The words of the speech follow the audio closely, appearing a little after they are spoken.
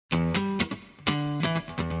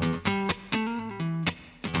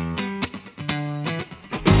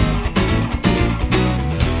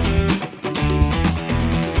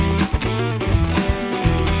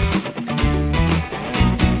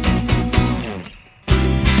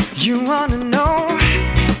You wanna know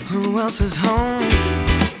who else is home,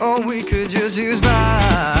 or we could just use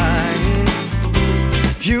mine.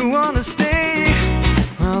 You wanna stay,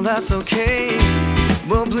 well that's okay,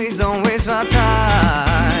 but please don't waste my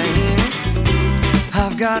time.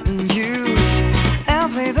 I've gotten used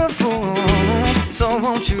and play the fool, so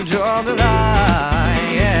won't you draw the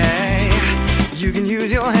line? Yeah. You can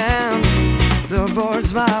use your hands, the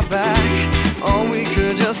board's my back, or we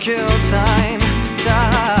could just kill time.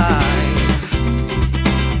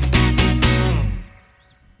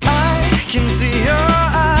 I can see your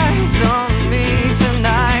eyes on me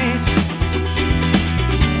tonight.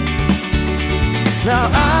 Now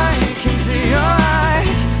I can see your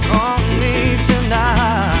eyes on me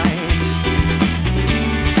tonight.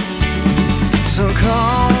 So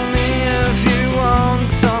call me if you want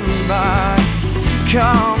somebody.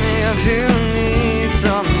 Call me if you need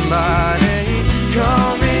somebody.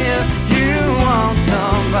 Call me if you want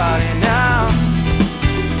somebody now.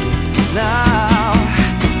 Now,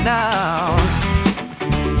 now.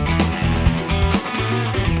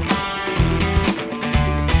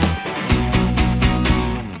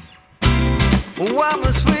 Why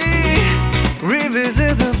must we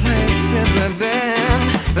revisit the places we've been?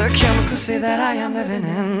 The chemicals say that I am living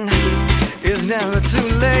in. It's never too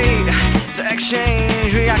late to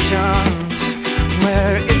exchange reactions.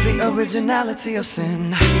 Where is the originality of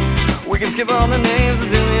sin? We can skip all the names,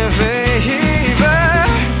 do me a favor.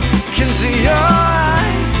 Can see your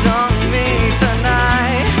eyes on me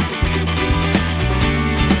tonight.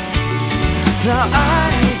 Now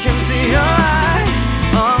I can see your eyes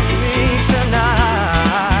on me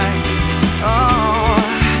tonight. Oh,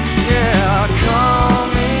 yeah, call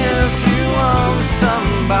me if you want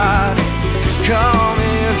somebody. Call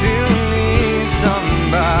me if you need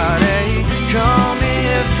somebody. Call me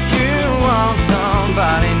if you want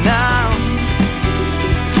somebody now.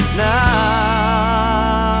 Now.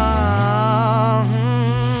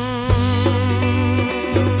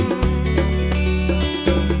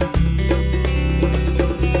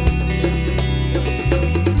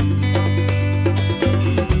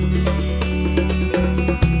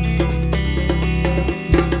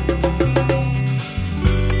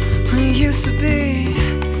 We used to be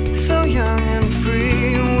so young and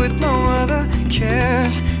free, with no other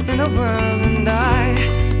cares in the world, and I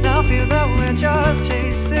now feel that we're just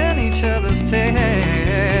chasing each other's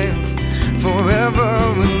tails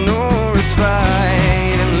forever with no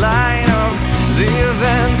respite. In light of the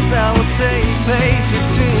events that will take place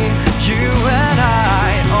between you and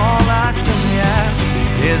I, all I simply ask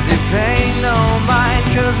is you pay no mind,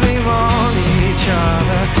 'cause we want each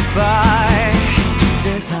other by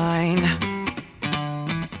design.